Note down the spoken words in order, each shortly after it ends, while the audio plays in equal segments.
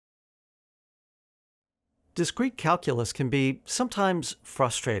Discrete calculus can be sometimes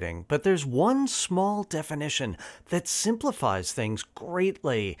frustrating, but there's one small definition that simplifies things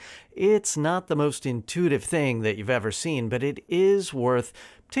greatly. It's not the most intuitive thing that you've ever seen, but it is worth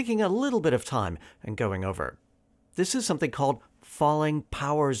taking a little bit of time and going over. This is something called falling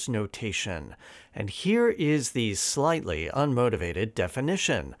powers notation. And here is the slightly unmotivated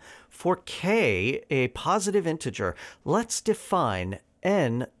definition. For k, a positive integer, let's define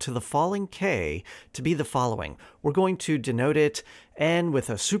n to the falling k to be the following. We're going to denote it n with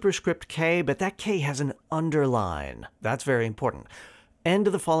a superscript k, but that k has an underline. That's very important. N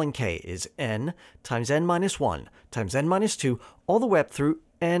to the falling k is n times n minus 1 times n minus 2 all the way up through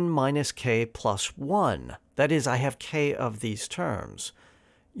n minus k plus 1. That is, I have k of these terms.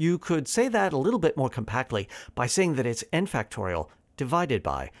 You could say that a little bit more compactly by saying that it's n factorial divided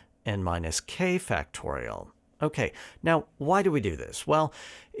by n minus k factorial. Okay, now why do we do this? Well,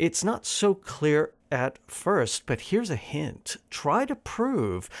 it's not so clear at first, but here's a hint. Try to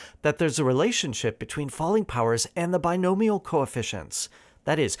prove that there's a relationship between falling powers and the binomial coefficients.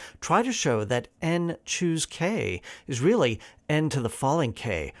 That is, try to show that n choose k is really n to the falling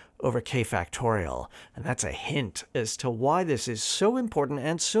k over k factorial. And that's a hint as to why this is so important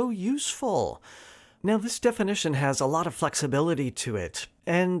and so useful. Now, this definition has a lot of flexibility to it.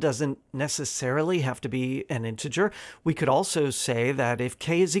 N doesn't necessarily have to be an integer. We could also say that if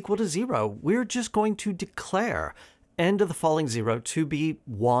k is equal to 0, we're just going to declare n to the falling 0 to be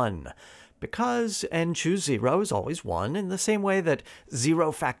 1. Because n choose 0 is always 1, in the same way that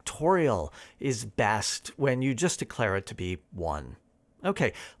 0 factorial is best when you just declare it to be 1.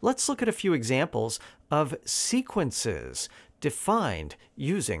 Okay, let's look at a few examples of sequences defined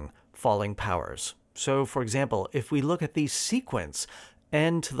using falling powers. So, for example, if we look at the sequence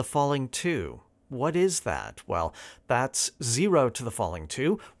n to the falling 2, what is that? Well, that's 0 to the falling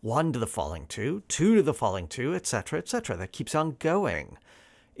 2, 1 to the falling 2, 2 to the falling 2, etc., etc. That keeps on going.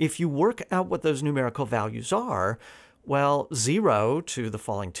 If you work out what those numerical values are, well, 0 to the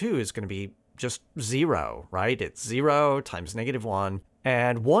falling 2 is going to be just 0, right? It's 0 times negative 1.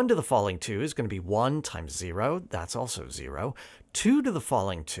 And 1 to the falling 2 is going to be 1 times 0. That's also 0. 2 to the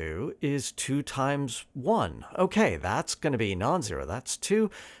falling 2 is 2 times 1. Okay, that's going to be non-zero. That's 2.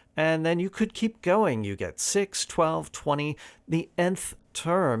 And then you could keep going. You get 6, 12, 20. The nth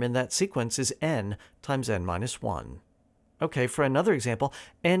term in that sequence is n times n minus 1. Okay, for another example,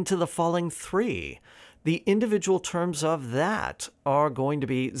 n to the falling 3. The individual terms of that are going to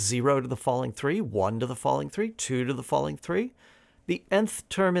be 0 to the falling 3, 1 to the falling 3, 2 to the falling 3. The nth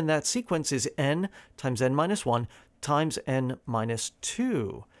term in that sequence is n times n minus 1 times n minus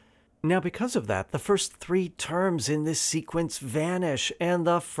 2. Now, because of that, the first 3 terms in this sequence vanish, and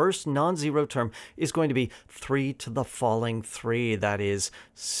the first non-zero term is going to be 3 to the falling 3, that is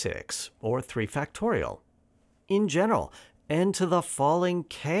 6, or 3 factorial. In general, n to the falling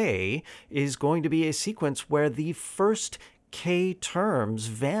k is going to be a sequence where the first k terms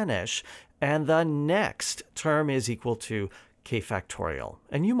vanish, and the next term is equal to k factorial.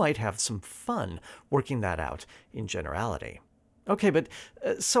 And you might have some fun working that out in generality. Okay, but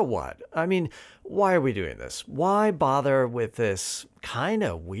so what? I mean, why are we doing this? Why bother with this kind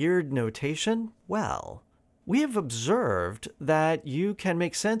of weird notation? Well, we have observed that you can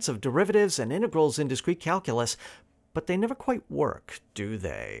make sense of derivatives and integrals in discrete calculus, but they never quite work, do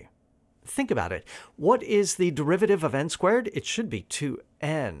they? Think about it. What is the derivative of n squared? It should be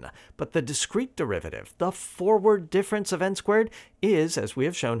 2n. But the discrete derivative, the forward difference of n squared, is, as we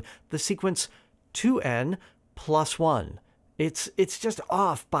have shown, the sequence 2n plus 1. It's just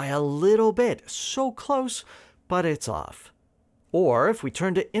off by a little bit. So close, but it's off. Or if we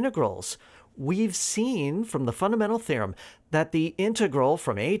turn to integrals, we've seen from the fundamental theorem that the integral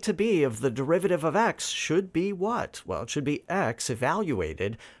from a to b of the derivative of x should be what? Well, it should be x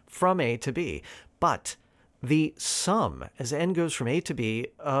evaluated from a to b. But the sum, as n goes from a to b,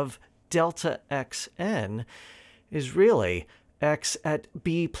 of delta xn is really x at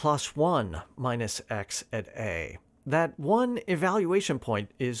b plus 1 minus x at a. That one evaluation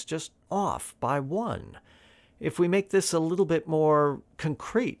point is just off by 1. If we make this a little bit more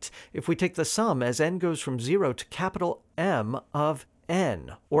concrete, if we take the sum as n goes from 0 to capital M of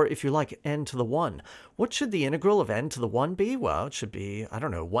n, or if you like, n to the 1, what should the integral of n to the 1 be? Well, it should be, I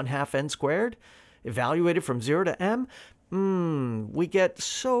don't know, 1/2 n squared? Evaluated from 0 to m? We get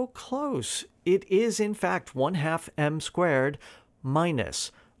so close. It is, in fact, 1/2 m squared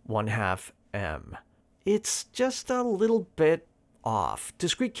minus 1/2 m. It's just a little bit off.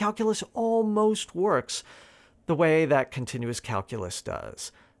 Discrete calculus almost works the way that continuous calculus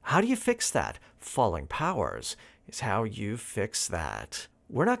does. How do you fix that? Falling powers is how you fix that.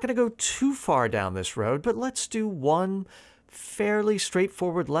 We're not going to go too far down this road, but let's do one fairly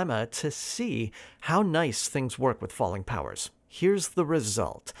straightforward lemma to see how nice things work with falling powers. Here's the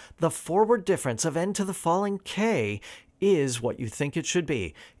result. The forward difference of n to the falling k is what you think it should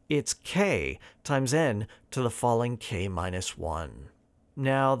be. It's k times n to the falling k minus 1.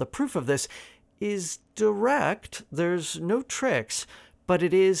 Now, the proof of this is direct. There's no tricks, but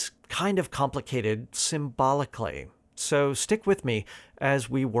it is kind of complicated symbolically. So stick with me as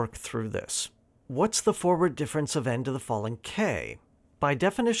we work through this. What's the forward difference of n to the falling k? By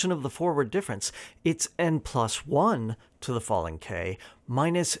definition of the forward difference, it's n plus 1 to the falling k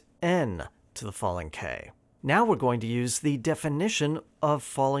minus n to the falling k. Now we're going to use the definition of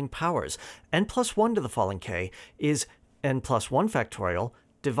falling powers. N plus 1 to the falling k is n plus 1 factorial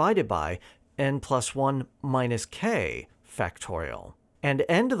divided by n plus 1 minus k factorial. And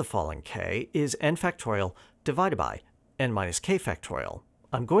n to the falling k is n factorial divided by n minus k factorial.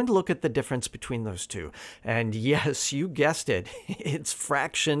 I'm going to look at the difference between those two. And yes, you guessed it, it's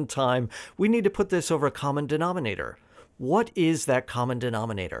fraction time. We need to put this over a common denominator. What is that common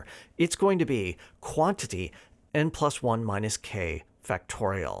denominator? It's going to be quantity n plus 1 minus k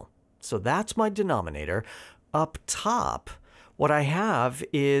factorial. So that's my denominator. Up top, what I have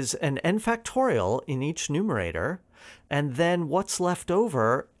is an n factorial in each numerator, and then what's left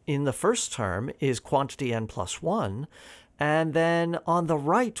over in the first term is quantity n plus 1, and then on the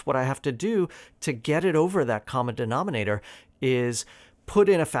right, what I have to do to get it over that common denominator is put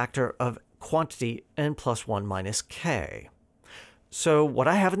in a factor of quantity n plus 1 minus k. So what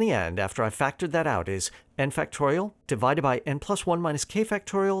I have in the end, after I've factored that out, is n factorial divided by n plus 1 minus k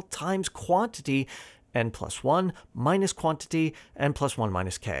factorial times quantity n plus 1 minus quantity n plus 1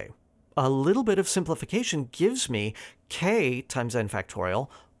 minus k. A little bit of simplification gives me k times n factorial,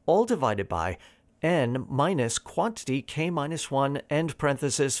 all divided by n minus quantity k minus 1 end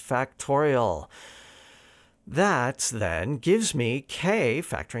parenthesis factorial. That then gives me k,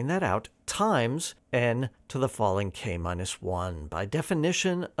 factoring that out, times n to the falling k minus 1 by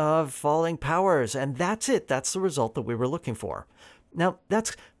definition of falling powers. And that's it. That's the result that we were looking for. Now,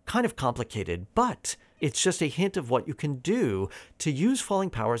 that's kind of complicated, but it's just a hint of what you can do to use falling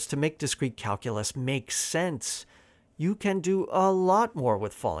powers to make discrete calculus make sense. You can do a lot more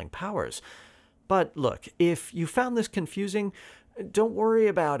with falling powers. But look, if you found this confusing, don't worry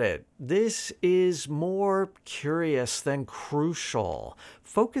about it. This is more curious than crucial.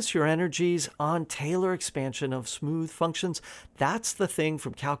 Focus your energies on Taylor expansion of smooth functions. That's the thing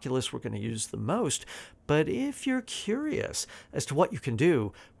from calculus we're going to use the most. But if you're curious as to what you can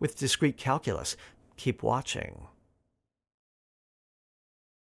do with discrete calculus, keep watching.